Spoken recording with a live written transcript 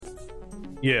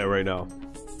Yeah, right now.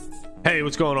 Hey,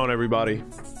 what's going on, everybody?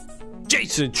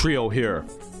 Jason Trio here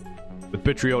with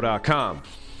Bitrio.com.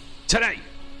 Today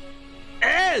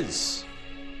is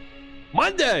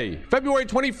Monday, February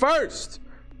 21st,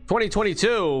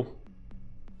 2022.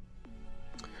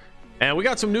 And we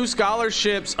got some new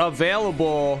scholarships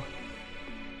available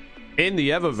in the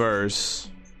Evaverse.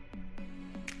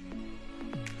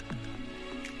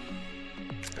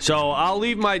 So I'll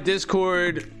leave my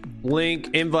Discord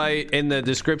link invite in the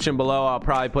description below. I'll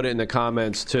probably put it in the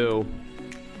comments too.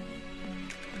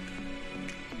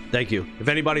 Thank you. If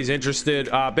anybody's interested,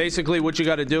 basically what you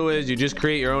got to do is you just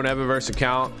create your own Evaverse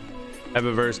account,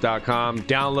 evaverse.com,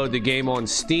 download the game on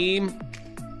Steam.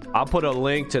 I'll put a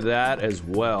link to that as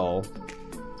well.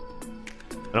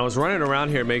 And I was running around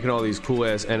here making all these cool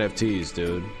ass NFTs,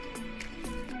 dude.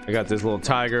 I got this little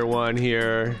tiger one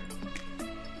here.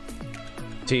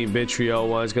 Team Bitrio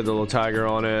one. It's got the little tiger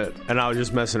on it. And I was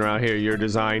just messing around here. Your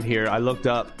design here. I looked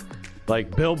up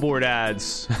like billboard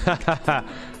ads.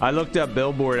 I looked up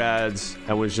billboard ads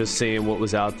and was just seeing what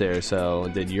was out there. So I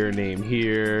did your name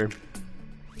here.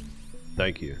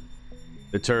 Thank you.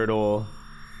 The turtle.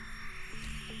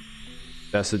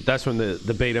 That's from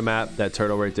the beta map, that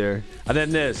turtle right there. And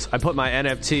then this, I put my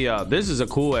NFT up. This is a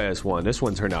cool ass one. This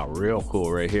one turned out real cool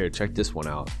right here. Check this one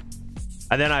out.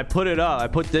 And then I put it up. I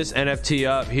put this NFT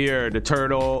up here, the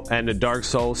turtle and the Dark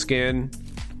Soul skin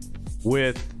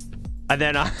with, and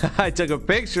then I took a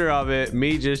picture of it,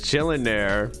 me just chilling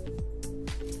there.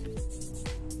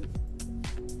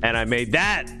 And I made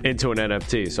that into an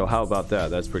NFT. So how about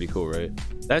that? That's pretty cool, right?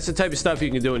 That's the type of stuff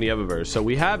you can do in the Evaverse. So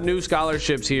we have new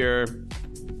scholarships here.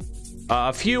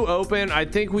 A few open. I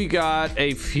think we got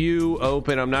a few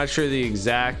open. I'm not sure the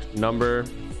exact number,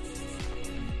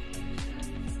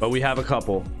 but we have a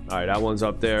couple. All right, that one's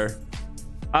up there.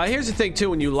 Here's the thing too,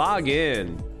 when you log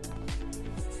in,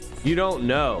 you don't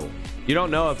know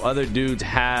if other dudes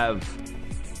have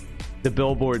the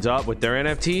billboards up with their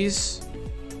NFTs.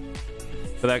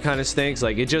 So that kind of stinks.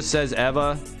 Like it just says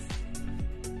Ava,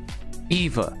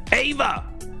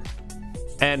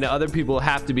 and the other people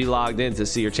have to be logged in to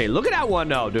see your chain. Look at that one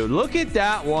though, dude. Look at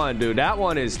that one, dude. That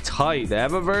one is tight. The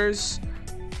Evaverse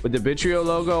with the Bitrio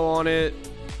logo on it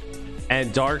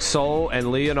and Dark Soul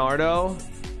and Leonardo.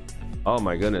 Oh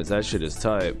my goodness, that shit is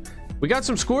tight. We got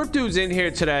some Scorp dudes in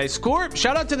here today. Scorp,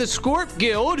 shout out to the Scorp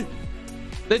Guild,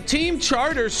 the team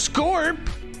charter Scorp.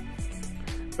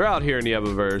 They're out here in the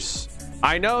Evaverse.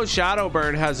 I know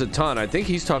Shadowburn has a ton. I think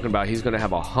he's talking about he's going to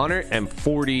have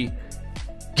 140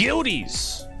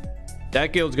 guildies.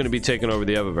 That guild's going to be taking over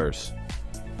the Evaverse.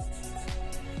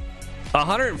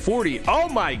 140. Oh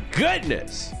my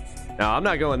goodness. Now, I'm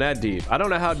not going that deep. I don't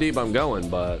know how deep I'm going,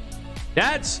 but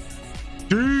that's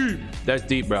deep. That's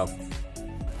deep, bro.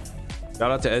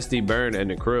 Shout out to SD Burn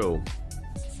and the crew.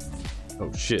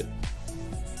 Oh shit.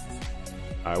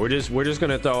 All right, we're just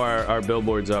going to throw our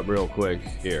billboards up real quick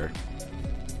here.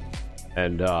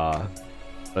 And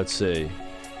let's see.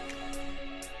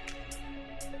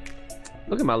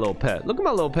 Look at my little pet. Look at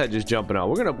my little pet just jumping out.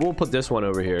 We'll put this one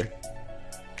over here.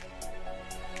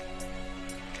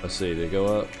 Let's see. They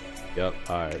go up. Yep.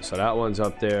 All right. So that one's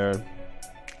up there.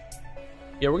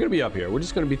 Yeah, we're gonna be up here. We're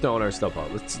just gonna be throwing our stuff up.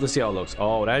 Let's see how it looks.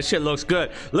 Oh, that shit looks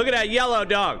good. Look at that yellow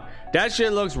dog. That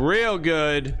shit looks real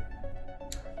good.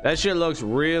 That shit looks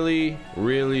really,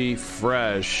 really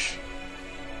fresh.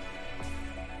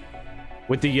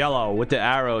 With the yellow, with the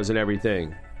arrows and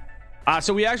everything.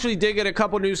 So we actually did get a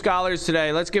couple new scholars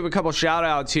today. Let's give a couple shout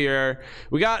outs here.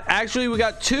 We got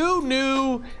two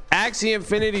new Axie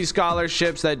Infinity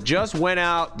scholarships that just went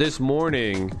out this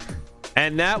morning.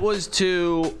 And that was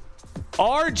to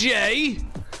RJ.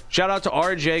 Shout out to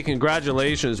RJ.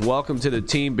 Congratulations. Welcome to the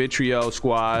Team Bitrio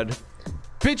squad.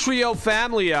 Bitrio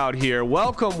family out here.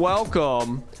 Welcome,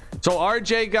 welcome. So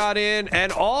RJ got in,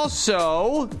 and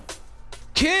also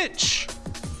Kitch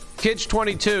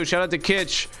 22. Shout out to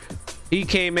Kitch. He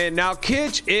came in. Now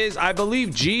Kitch is, I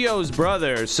believe, Gio's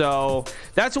brother, so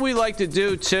that's what we like to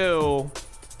do too.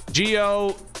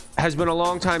 Gio has been a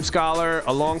long-time scholar,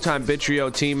 a long-time Bitrio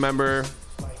team member,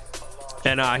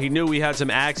 and he knew we had some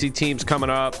Axie teams coming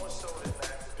up,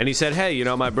 and he said, hey, you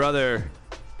know, my brother,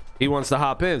 he wants to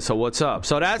hop in, so what's up?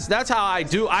 So that's how I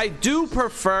do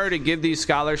prefer to give these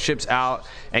scholarships out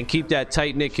and keep that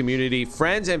tight-knit community,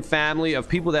 friends and family of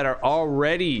people that are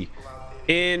already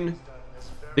in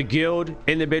the guild,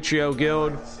 in the Bitrio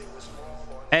guild,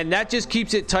 and that just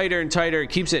keeps it tighter and tighter. It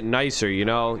keeps it nicer, you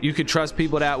know. You could trust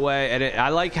people that way, and I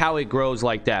like how it grows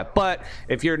like that. But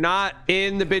if you're not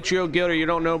in the Bitrio guild or you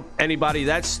don't know anybody,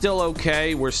 that's still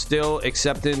okay. We're still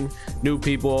accepting new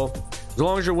people. As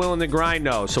long as you're willing to grind,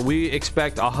 no. So we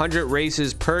expect 100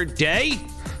 races per day.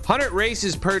 100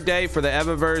 races per day for the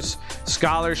Evaverse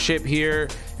Scholarship here.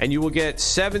 And you will get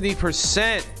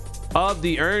 70% of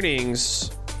the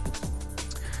earnings.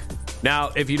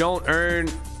 Now, if you don't earn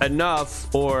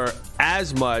enough or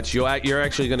as much, you're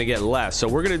actually going to get less. So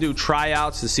we're going to do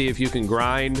tryouts to see if you can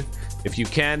grind. If you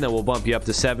can, then we'll bump you up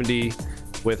to 70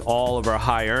 with all of our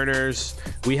high earners.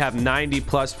 We have 90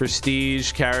 plus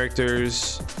prestige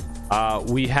characters.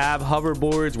 We have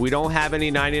hoverboards. We don't have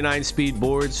any 99 speed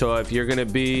boards. So if you're going to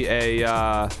be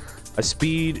a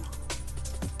speed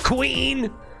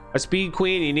queen,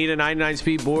 you need a 99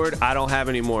 speed board. I don't have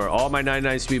any more. All my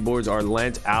 99 speed boards are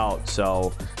lent out.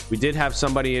 So we did have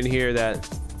somebody in here that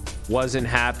wasn't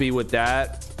happy with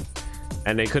that,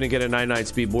 and they couldn't get a 99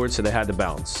 speed board, so they had to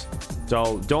bounce.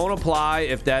 So don't apply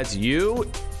if that's you.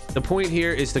 The point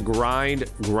here is to grind.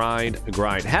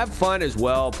 Have fun as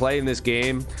well playing this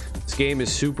game. This game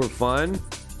is super fun,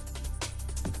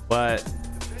 but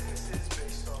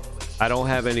I don't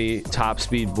have any top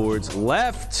speed boards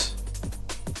left,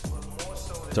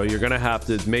 so you're gonna have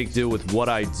to make do with what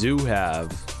I do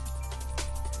have.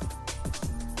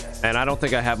 And I don't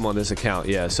think I have them on this account.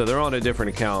 Yeah, so they're on a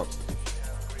different account,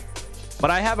 but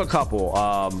I have a couple.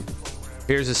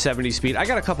 Here's a 70 speed. I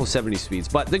got a couple 70 speeds,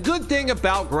 but the good thing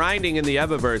about grinding in the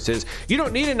Evaverse is you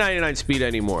don't need a 99 speed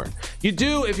anymore. You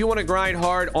do if you want to grind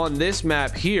hard on this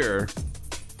map here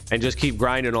and just keep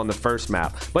grinding on the first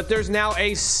map. But there's now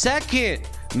a second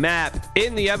map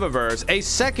in the Evaverse, a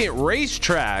second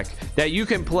racetrack that you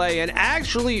can play and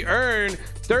actually earn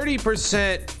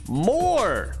 30%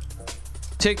 more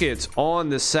tickets on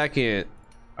the second. All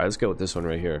right, let's go with this one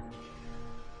right here.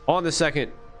 On the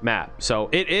second map. So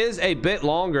it is a bit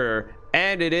longer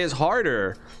and it is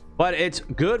harder, but it's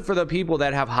good for the people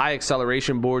that have high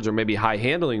acceleration boards or maybe high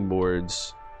handling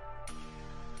boards.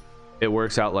 It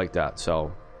works out like that. So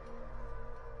all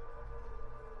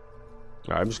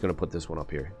right, I'm just gonna put this one up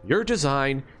here. Your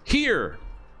design here.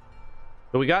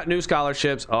 So we got new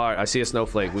scholarships. All right, I see a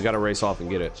snowflake. We got to race off and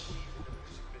get it.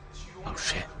 Oh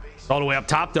shit! It's all the way up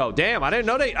top though. Damn, I didn't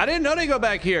know they go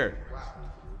back here.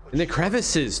 In the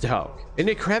crevices, dog. In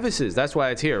the crevices. That's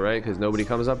why it's here, right? Because nobody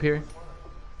comes up here.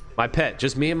 My pet.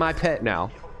 Just me and my pet now.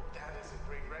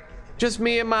 Just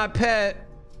me and my pet.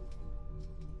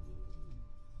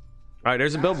 All right,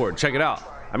 there's a billboard. Check it out.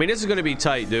 I mean, this is going to be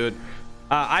tight, dude.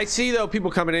 I see, though,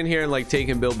 people coming in here and, like,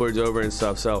 taking billboards over and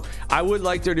stuff. So I would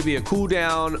like there to be a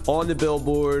cooldown on the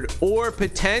billboard, or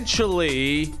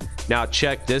potentially... Now,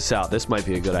 check this out. This might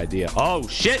be a good idea. Oh,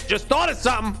 shit. Just thought of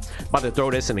something. About to throw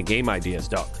this in the game ideas,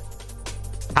 dog.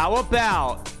 How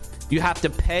about you have to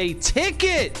pay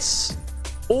tickets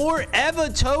or Eva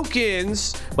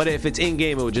tokens, but if it's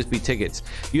in-game, it would just be tickets.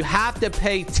 You have to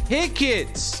pay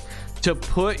tickets to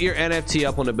put your NFT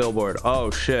up on the billboard.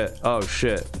 Oh, shit. Oh,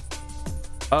 shit.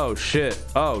 Oh, shit.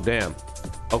 Oh, damn.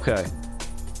 Okay.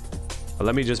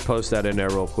 Let me just post that in there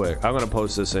real quick. I'm going to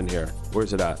post this in here.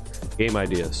 Where's it at? Game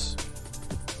ideas.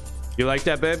 You like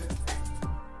that, babe?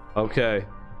 Okay.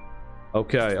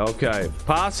 Okay.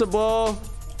 Possible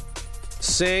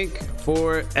sync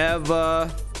for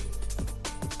Eva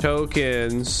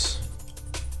tokens.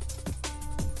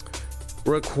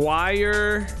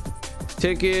 Require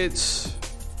tickets,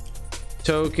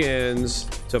 tokens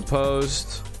to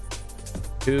post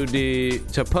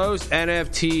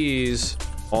NFTs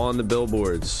on the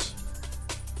billboards.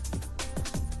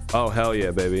 Oh, hell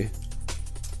yeah, baby.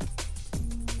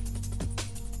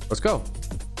 Let's go.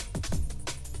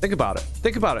 Think about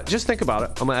it. Just think about it.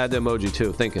 I'm gonna add the emoji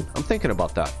too. I'm thinking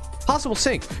about that. Possible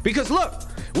sync. Because look,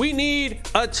 we need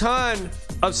a ton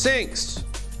of syncs.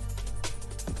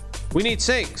 We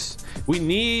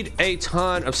need a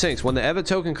ton of syncs. When the Eva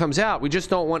token comes out, we just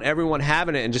don't want everyone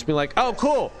having it and just be like, oh,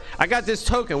 cool. I got this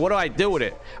token. What do I do with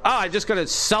it? Oh, I'm just gonna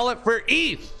sell it for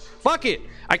ETH. Fuck it.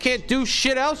 I can't do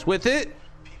shit else with it.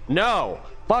 No.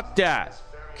 Fuck that.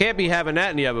 Can't be having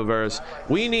that in the Evaverse.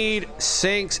 We need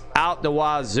syncs out the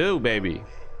wazoo, baby.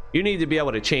 You need to be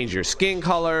able to change your skin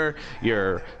color,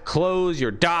 your clothes,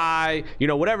 your dye, you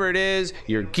know, whatever it is,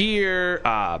 your gear,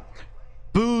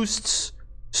 boosts,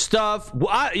 stuff.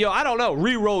 I don't know.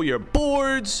 Reroll your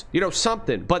boards, you know,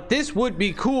 something. But this would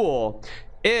be cool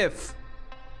if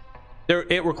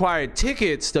it required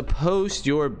tickets to post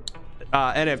your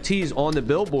NFTs on the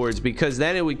billboards, because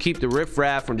then it would keep the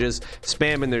riffraff from just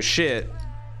spamming their shit.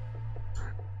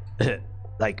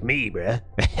 Like me, bruh.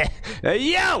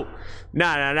 Yo!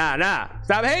 Nah.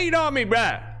 Stop hating on me,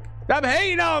 bruh. Stop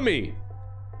hating on me.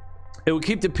 It it would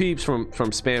keep the peeps from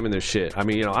spamming their shit. I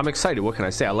mean, you know, I'm excited. What can I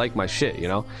say? I like my shit, you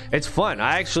know? It's fun.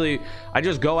 I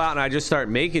just go out and I just start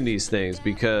making these things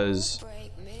because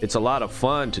it's a lot of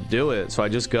fun to do it. So I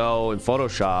just go in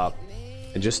Photoshop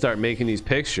and just start making these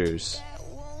pictures.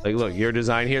 Like, look, your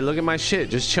design here. Look at my shit.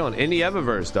 Just chilling in the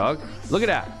Evaverse, dog. Look at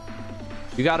that.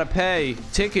 You gotta pay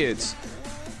tickets,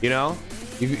 you know?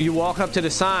 You walk up to the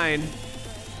sign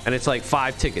and it's like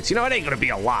 5 tickets. You know, it ain't gonna be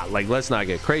a lot. Like, let's not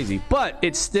get crazy. But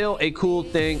it's still a cool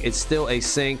thing. It's still a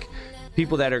sync.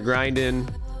 People that are grinding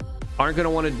aren't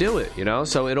gonna want to do it, you know?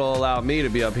 So it'll allow me to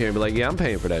be up here and be like, yeah, I'm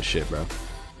paying for that shit, bro.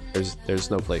 There's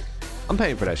Snowflake. I'm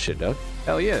paying for that shit, dog.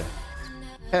 Hell yeah.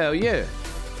 Hell yeah.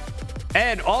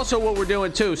 And also what we're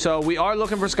doing too. So we are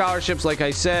looking for scholarships, like I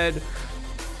said.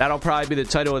 That'll probably be the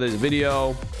title of this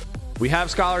video. We have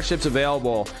scholarships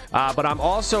available, but I'm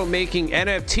also making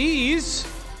NFTs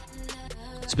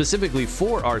specifically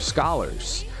for our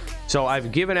scholars. So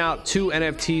I've given out 2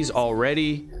 NFTs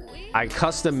already. I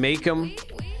custom make them.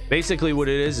 Basically what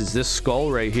it is this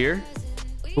skull right here.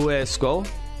 Who has skull?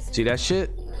 See that shit?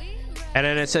 And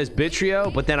then it says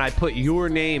Bitrio, but then I put your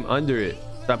name under it.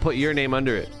 So I put your name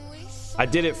under it. I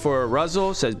did it for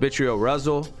Ruzzle, says Bitrio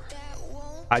Ruzzle.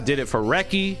 I did it for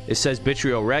Reki, it says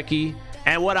Bitrio Reki.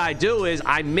 And what I do is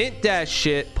I mint that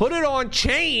shit, put it on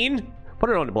chain, put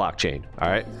it on the blockchain. All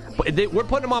right, but we're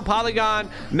putting them on Polygon,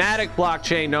 Matic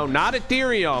blockchain. No, not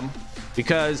Ethereum,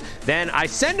 because then I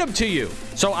send them to you.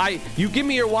 So you give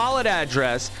me your wallet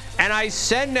address and I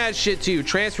send that shit to you,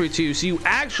 transfer it to you, so you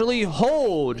actually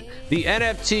hold the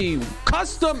NFT,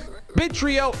 custom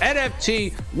Bitrio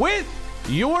NFT with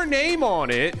your name on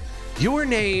it, your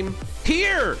name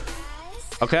here.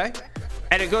 Okay,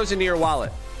 and it goes into your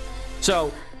wallet.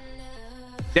 So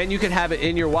then you can have it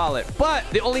in your wallet. But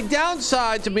the only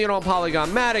downside to being on Polygon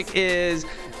Matic is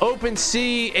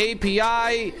OpenSea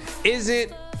API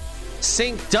isn't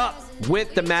synced up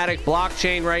with the Matic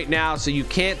blockchain right now, so you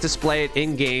can't display it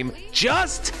in game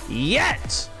just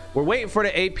yet. We're waiting for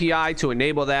the API to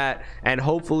enable that, and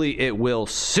hopefully it will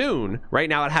soon. Right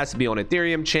now it has to be on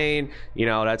Ethereum chain. You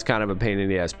know, that's kind of a pain in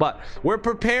the ass, but we're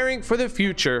preparing for the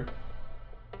future.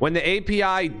 When the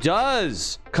API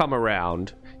does come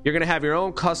around, you're gonna have your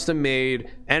own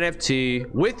custom-made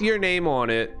NFT with your name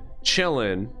on it,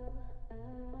 chilling.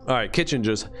 All right, Kitchen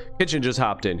just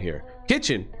hopped in here.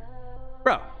 Kitchen,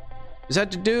 bro, is that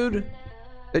the dude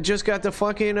that just got the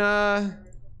fucking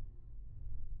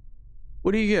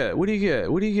What do you get? What do you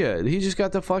get? What do you get? He just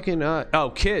got the fucking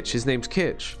oh, Kitch. His name's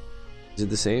Kitch. Is it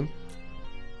the same?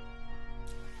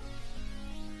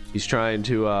 He's trying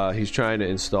to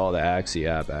install the Axie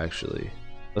app, actually.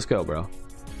 Let's go, bro.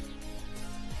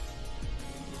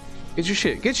 Get your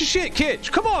shit,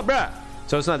 Kitch. Come on, bro.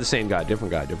 So it's not the same guy,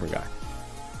 different guy.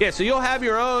 Yeah, so you'll have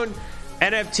your own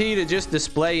NFT to just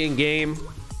display in game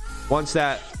once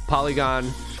that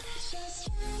Polygon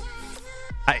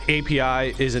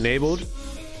API is enabled.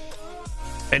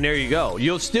 And there you go.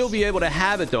 You'll still be able to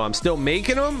have it though. I'm still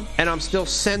making them and I'm still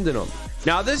sending them.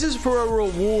 Now this is for a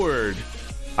reward.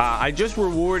 I just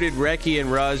rewarded Reki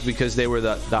and Ruz because they were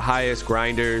the highest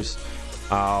grinders.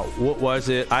 What was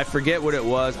it? I forget what it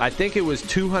was. I think it was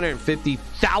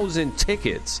 250,000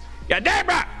 tickets. Yeah, damn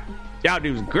bro. Y'all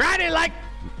dudes grinding like,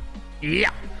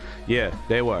 yeah,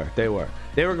 they were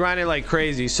grinding like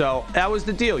crazy. So that was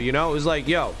the deal, you know. It was like,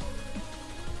 yo,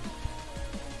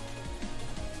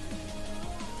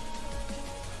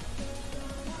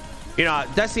 you know,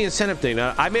 that's the incentive thing.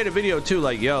 I made a video too,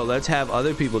 like, yo, let's have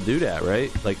other people do that,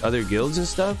 right? Like other guilds and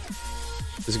stuff.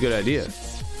 It's a good idea.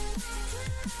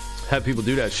 Have people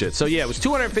do that shit. So yeah, it was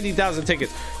 250,000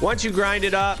 tickets. Once you grind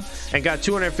it up and got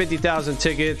 250,000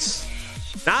 tickets,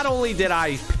 not only did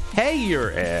I pay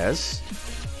your ass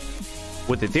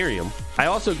with Ethereum, I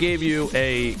also gave you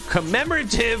a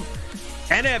commemorative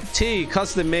NFT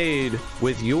custom made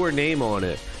with your name on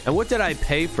it. And what did I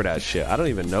pay for that shit? I don't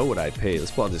even know what I paid.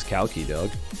 Let's pull out this Calci, dog.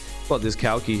 Pull out this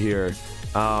Calci here.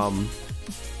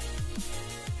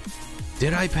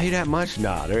 Did I pay that much?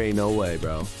 Nah, there ain't no way,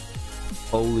 bro.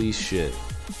 Holy shit.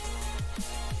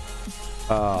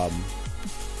 Let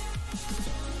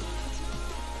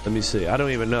me see. I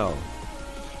don't even know.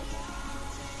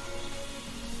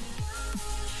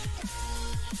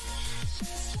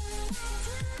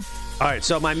 All right,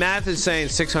 so my math is saying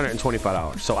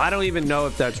 $625. So I don't even know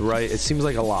if that's right. It seems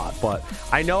like a lot, but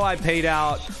I know I paid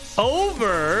out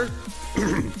over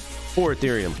for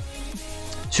Ethereum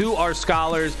to our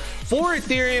scholars. 4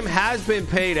 Ethereum has been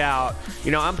paid out.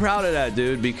 You know, I'm proud of that,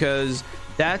 dude, because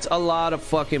that's a lot of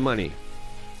fucking money.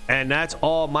 And that's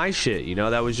all my shit, you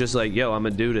know. That was just like, yo, I'm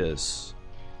gonna do this.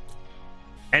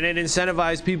 and it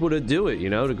incentivized people to do it, you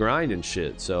know, to grind and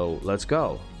shit. So let's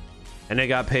go. And they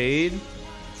got paid.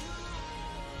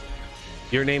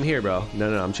 Your name here, bro.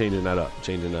 No, I'm changing that up.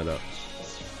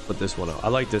 Put this one up. I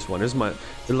like this one. This is my,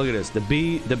 look at this. The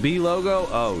B logo.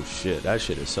 Oh shit, that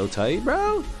shit is so tight,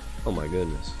 bro. Oh my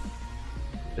goodness,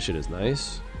 that shit is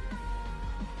nice.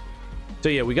 So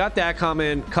yeah, we got that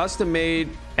coming. Custom made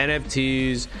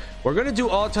NFTs. We're gonna do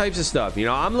all types of stuff. You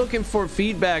know, I'm looking for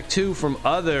feedback too from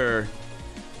other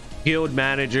guild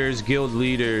managers, guild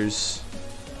leaders.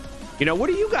 You know, what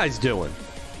are you guys doing?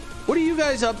 What are you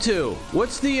guys up to?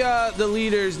 What's the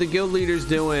leaders, the guild leaders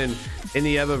doing in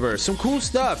the Evaverse? Some cool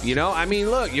stuff, you know? I mean,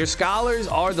 look, your scholars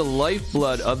are the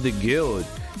lifeblood of the guild.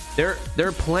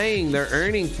 They're playing, they're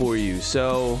earning for you.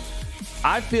 So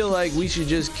I feel like we should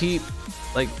just keep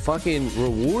like fucking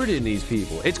rewarding these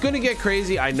people. It's gonna get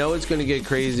crazy. I know it's gonna get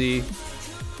crazy.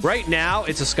 Right now,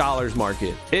 it's a scholars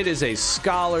market. It is a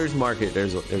scholars market.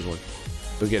 There's one.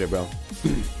 Go get it, bro.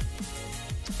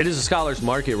 It is a scholars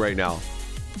market right now.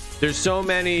 There's so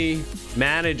many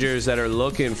managers that are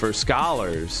looking for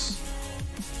scholars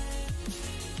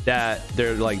that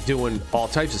they're like doing all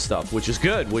types of stuff, which is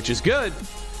good.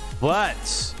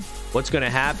 But what's going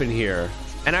to happen here,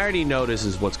 and I already know this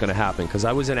is what's going to happen because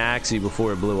I was in Axie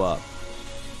before it blew up.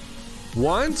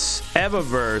 Once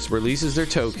Evaverse releases their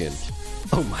token,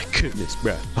 oh my goodness,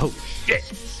 bro. Oh shit.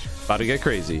 About to get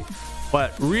crazy.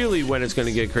 But really when it's going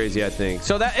to get crazy, I think.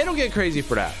 So that it'll get crazy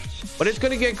for that. But it's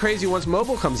going to get crazy once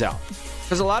mobile comes out.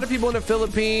 Because a lot of people in the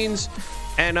Philippines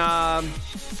and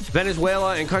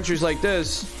Venezuela and countries like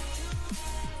this.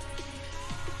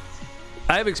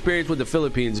 I have experience with the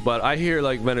Philippines, but I hear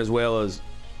like Venezuelans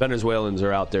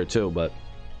are out there too. But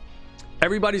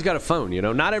everybody's got a phone, you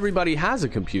know. Not everybody has a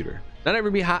computer. Not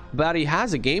everybody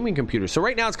has a gaming computer. So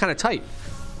right now it's kind of tight.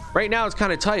 Like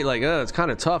it's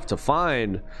kind of tough to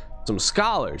find some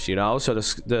scholars, you know. So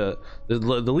the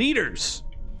leaders,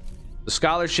 the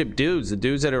scholarship dudes, the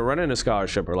dudes that are running a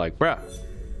scholarship are like, bruh,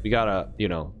 we gotta, you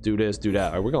know, do this, do that.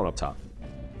 All right, we're going up top.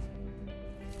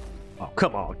 Oh,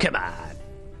 come on.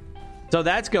 So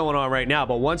that's going on right now.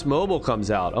 But once mobile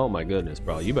comes out, oh my goodness,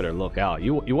 bro, you better look out.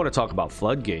 You want to talk about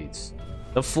floodgates?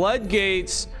 The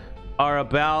floodgates are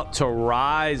about to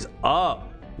rise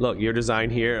up. Look, your design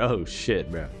here. Oh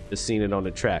shit, bro. Just seen it on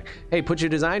the track. Hey, put your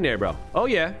design there, bro. Oh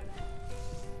yeah.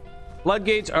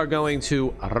 Floodgates are going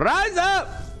to rise up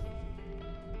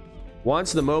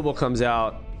once the mobile comes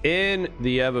out in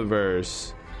the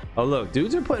Evaverse. Oh look,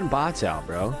 dudes are putting bots out,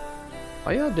 bro.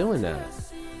 Why y'all doing that?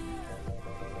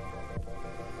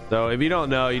 So if you don't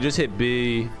know, you just hit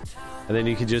B and then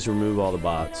you can just remove all the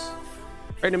bots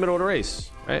right in the middle of the race,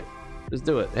 right? Just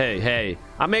do it. Hey,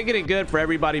 I'm making it good for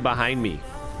everybody behind me.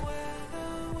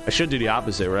 I should do the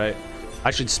opposite, right?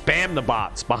 I should spam the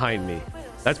bots behind me.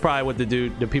 That's probably what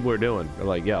the people are doing. They're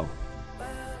like, yo,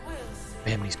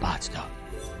 spam these bots, dog.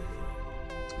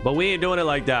 But we ain't doing it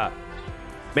like that.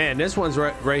 Man, this one's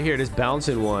right here. This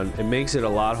bouncing one, it makes it a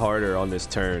lot harder on this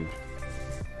turn.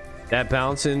 That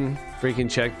bouncing freaking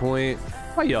checkpoint.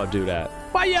 Why y'all do that?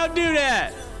 What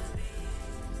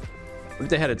if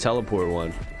they had a teleport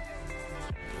one?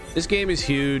 This game is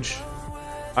huge.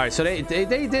 All right, so did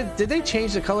they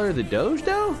change the color of the Doge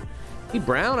though? He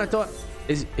brown? I thought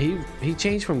he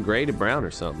changed from gray to brown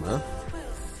or something, huh?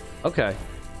 Okay.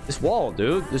 This wall,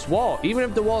 dude. This wall. Even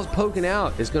if the wall's poking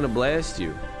out, it's gonna blast you.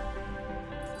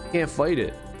 You can't fight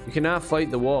it. You cannot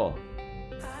fight the wall.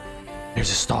 There's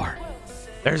a star.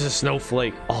 There's a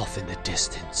snowflake off in the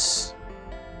distance.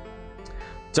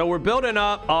 So we're building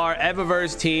up our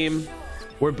Evaverse team.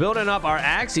 We're building up our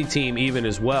Axie team even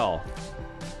as well.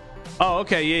 Oh,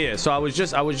 okay, yeah. So I was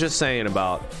just saying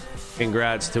about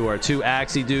congrats to our two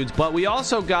Axie dudes, but we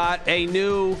also got a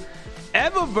new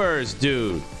Evaverse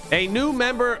dude. A new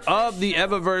member of the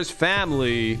Evaverse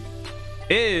family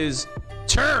is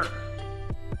Tur.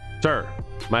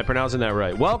 Am I pronouncing that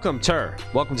right? Welcome, Tur.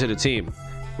 Welcome to the team.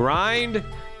 Grind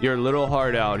your little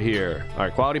heart out here. All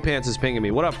right, Quality Pants is pinging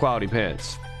me. What up, Quality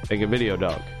Pants? Make a video,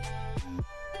 dog.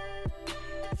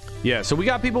 Yeah, so we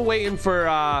got people waiting for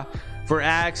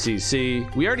Axies. See,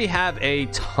 we already have a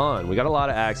ton. We got a lot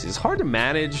of Axies. It's hard to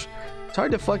manage. It's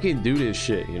hard to fucking do this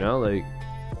shit, you know? Like,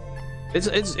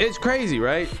 it's crazy,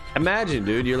 right? Imagine,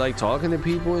 dude, you're like talking to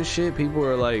people and shit. People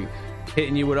are like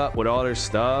hitting you up with all their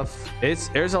stuff.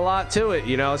 There's a lot to it,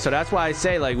 you know? So that's why I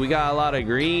say, like, we got a lot of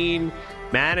green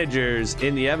managers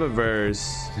in the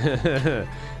Evaverse.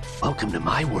 Welcome to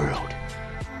my world.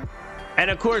 And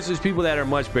of course, there's people that are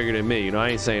much bigger than me. You know, I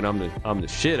ain't saying I'm the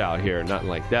shit out here, nothing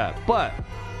like that. But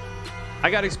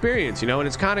I got experience, you know, and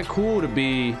it's kind of cool to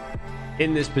be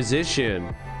in this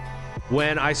position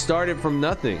when I started from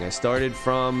nothing. I started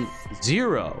from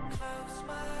 0.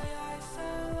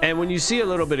 And when you see a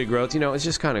little bit of growth, you know, it's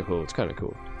just kind of cool. It's kind of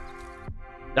cool.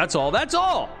 That's all. That's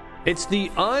all. It's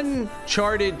the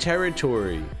uncharted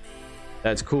territory.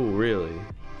 That's cool, really.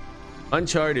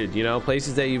 Uncharted, you know,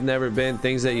 places that you've never been,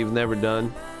 things that you've never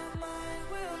done.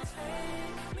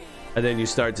 And then you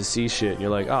start to see shit and you're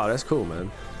like, oh, that's cool,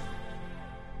 man.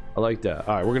 I like that.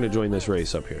 All right, we're going to join this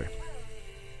race up here.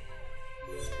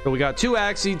 So we got 2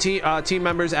 Axie team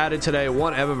members added today,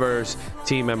 1 Evaverse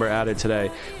team member added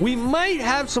today. We might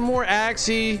have some more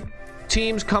Axie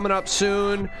teams coming up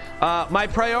soon. My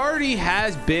priority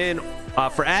has been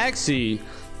for Axie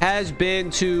has been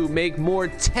to make more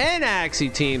 10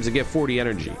 Axie teams and get 40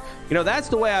 energy. You know, that's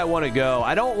the way I want to go.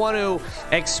 I don't want to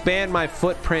expand my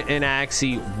footprint in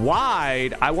Axie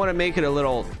wide. I want to make it a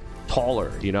little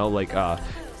taller, you know, like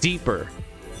deeper.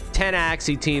 10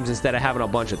 Axie teams instead of having a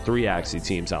bunch of 3 Axie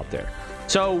teams out there.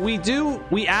 So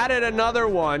we added another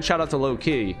one. Shout out to Low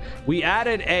Key. We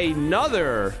added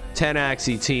another 10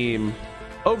 Axie team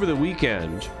over the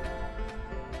weekend.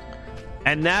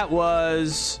 And that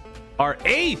was our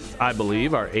 8th, I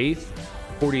believe, our 8th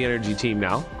 40 energy team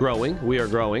now. Growing. We are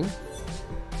growing.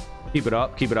 Keep it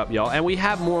up, y'all. And we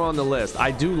have more on the list.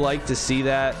 I do like to see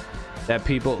that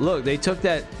people look, they took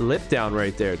that lip down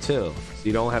right there too. So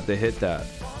you don't have to hit that.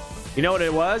 You know what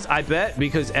it was? I bet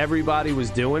because everybody was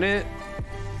doing it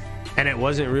and it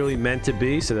wasn't really meant to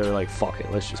be. So they were like, fuck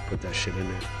it. Let's just put that shit in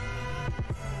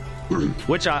there.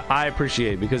 Which I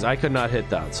appreciate because I could not hit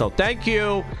that. So thank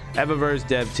you, Evaverse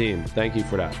dev team. Thank you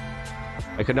for that.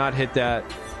 I could not hit that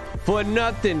for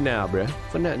nothing now, bruh.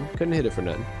 For nothing. Couldn't hit it for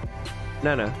nothing.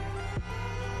 No.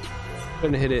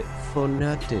 Couldn't hit it for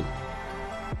nothing.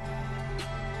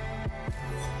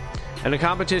 And the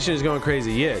competition is going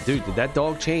crazy. Yeah, dude, did that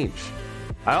dog change?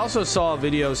 I also saw a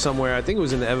video somewhere, I think it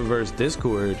was in the Evaverse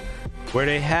Discord, where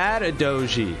they had a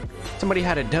doji. Somebody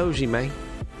had a doji, man.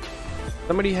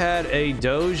 Somebody had a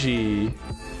doji.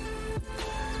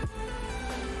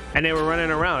 And they were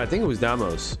running around. I think it was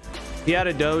Damos. He had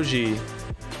a doji.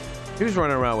 He was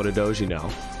running around with a doji now.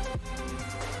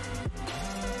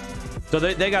 So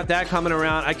they got that coming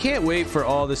around. I can't wait for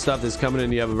all the stuff that's coming in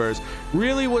the Evaverse.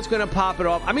 Really, what's going to pop it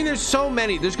off? I mean, there's so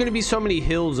many. There's going to be so many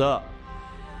hills up.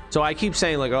 So I keep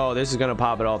saying like, oh, this is going to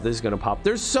pop it off. This is going to pop.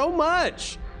 There's so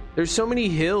much. There's so many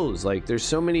hills. Like, there's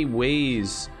so many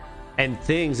ways and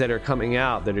things that are coming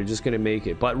out that are just going to make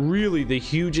it. But really, the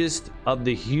hugest of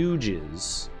the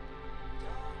huges.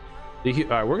 All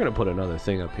right, we're going to put another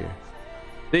thing up here.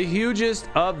 The hugest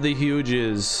of the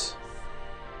huges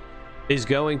is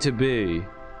going to be,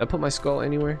 I put my skull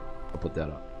anywhere? I'll put that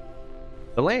up.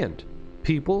 The land.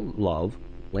 People love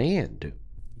land.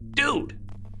 Dude,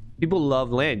 people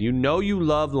love land. You know you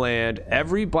love land.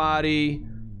 Everybody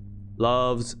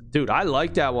loves. Dude, I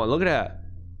like that one. Look at that.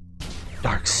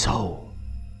 Dark Soul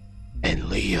and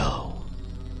Leo.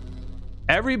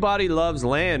 Everybody loves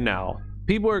land now.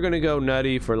 People are going to go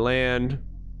nutty for land.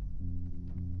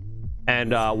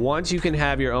 And once you can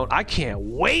have your own, I can't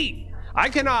wait. I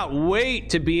cannot wait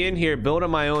to be in here building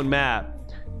my own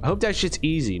map. I hope that shit's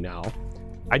easy now.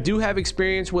 I do have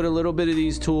experience with a little bit of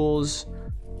these tools.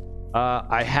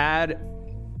 I had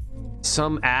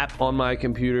some app on my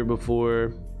computer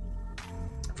before.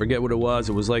 Forget what it was.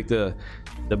 It was like the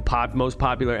most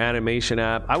popular animation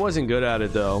app. I wasn't good at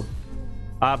it though.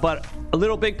 But a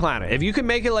Little Big Planet. If you can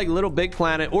make it like Little Big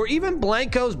Planet or even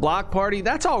Blanco's Block Party,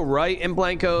 that's all right in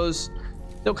Blanco's.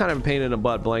 Still kind of a pain in the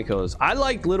butt, Blanco's. I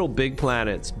like Little Big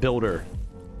Planets builder,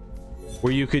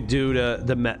 where you could do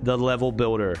the level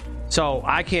builder. So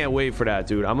I can't wait for that,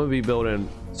 dude. I'm gonna be building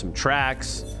some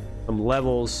tracks, some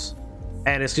levels,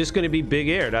 and it's just gonna be big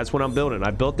air. That's what I'm building. I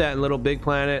built that in Little Big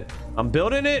Planet. I'm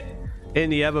building it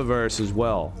in the Evaverse as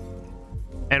well.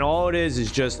 And all it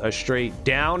is just a straight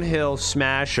downhill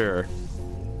smasher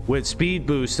with speed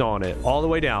boost on it, all the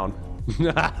way down.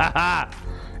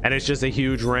 And it's just a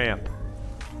huge ramp.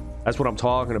 That's what I'm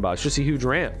talking about. It's just a huge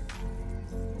ramp.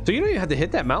 So you don't even have to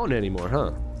hit that mountain anymore,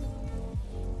 huh?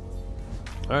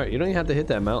 All right, you don't even have to hit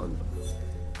that mountain.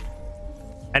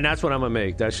 And that's what I'm gonna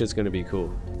make. That shit's gonna be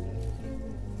cool.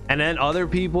 And then other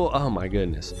people, oh my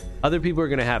goodness. Other people are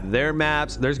gonna have their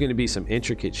maps. There's gonna be some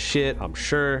intricate shit, I'm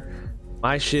sure.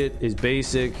 My shit is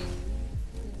basic.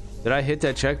 Did I hit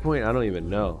that checkpoint? I don't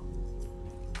even know.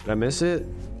 Did I miss it?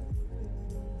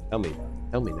 Tell me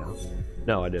now.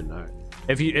 No, I didn't. All right.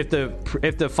 If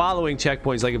the following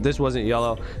checkpoints, like if this wasn't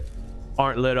yellow,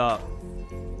 aren't lit up,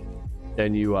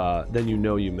 then you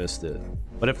know you missed it.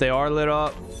 But if they are lit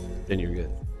up, then you're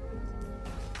good.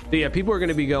 So yeah, people are going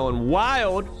to be going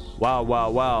wild.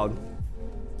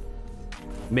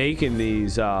 making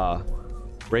these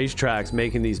racetracks,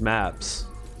 making these maps.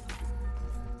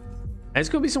 And it's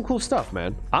gonna be some cool stuff,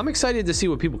 man. I'm excited to see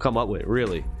what people come up with,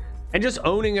 really. And just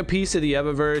owning a piece of the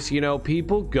Evaverse, you know,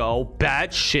 people go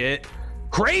batshit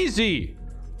crazy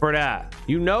for that.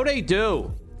 You know they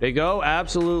do. They go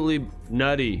absolutely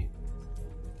nutty.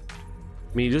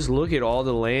 I mean, just look at all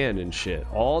the land and shit.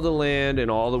 All the land and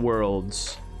all the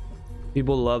worlds.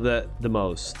 People love that the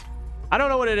most. I don't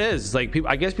know what it is. Like, people,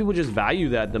 I guess people just value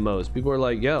that the most. People are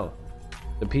like, yo,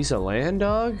 the piece of land,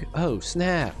 dog? Oh,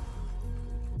 snap.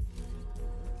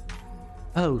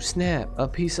 Oh, snap. A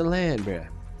piece of land, bruh.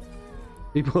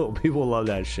 People love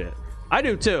that shit. I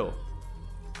do too.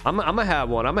 I'm gonna have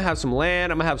one. I'm gonna have some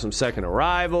land. I'm gonna have some second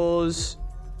arrivals.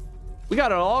 We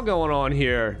got it all going on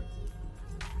here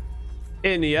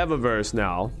in the Evaverse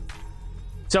now.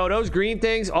 So those green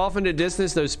things off in the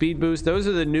distance, those speed boosts, those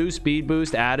are the new speed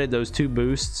boost added. Those 2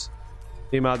 boosts.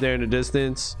 See them out there in the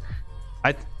distance.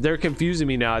 They're confusing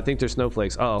me now. I think they're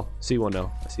snowflakes. Oh, see one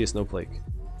now. I see a snowflake.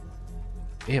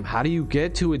 Damn, how do you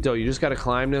get to it though? You just got to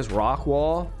climb this rock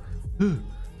wall. Found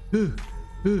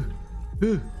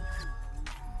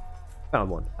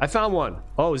one. I found one.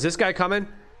 Oh, is this guy coming?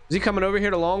 Is he coming over here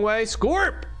the long way?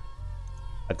 Scorp!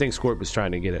 I think Scorp was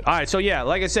trying to get it. All right, so yeah,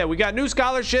 like I said, we got new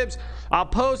scholarships. I'll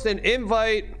post an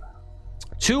invite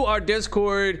to our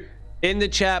Discord in the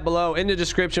chat below, in the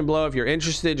description below. If you're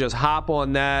interested, just hop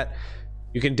on that.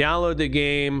 You can download the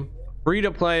game, free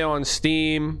to play on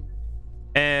Steam,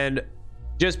 and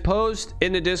just post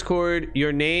in the Discord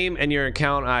your name and your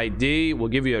account ID. We'll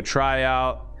give you a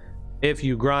tryout. If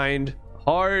you grind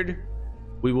hard,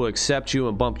 we will accept you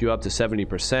and bump you up to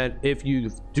 70%. If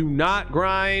you do not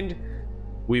grind,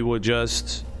 we will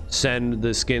just send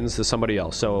the skins to somebody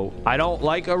else. So I don't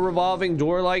like a revolving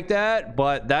door like that,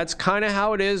 but that's kind of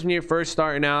how it is when you're first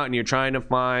starting out and you're trying to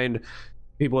find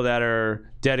people that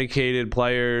are dedicated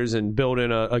players and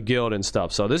building a guild and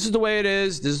stuff. So this is the way it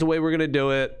is. This is the way we're going to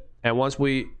do it. And once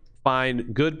we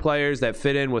find good players that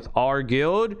fit in with our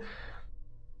guild,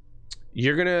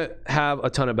 you're going to have a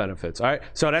ton of benefits. All right.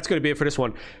 So that's going to be it for this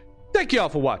one. Thank you all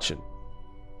for watching.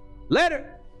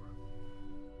 Later.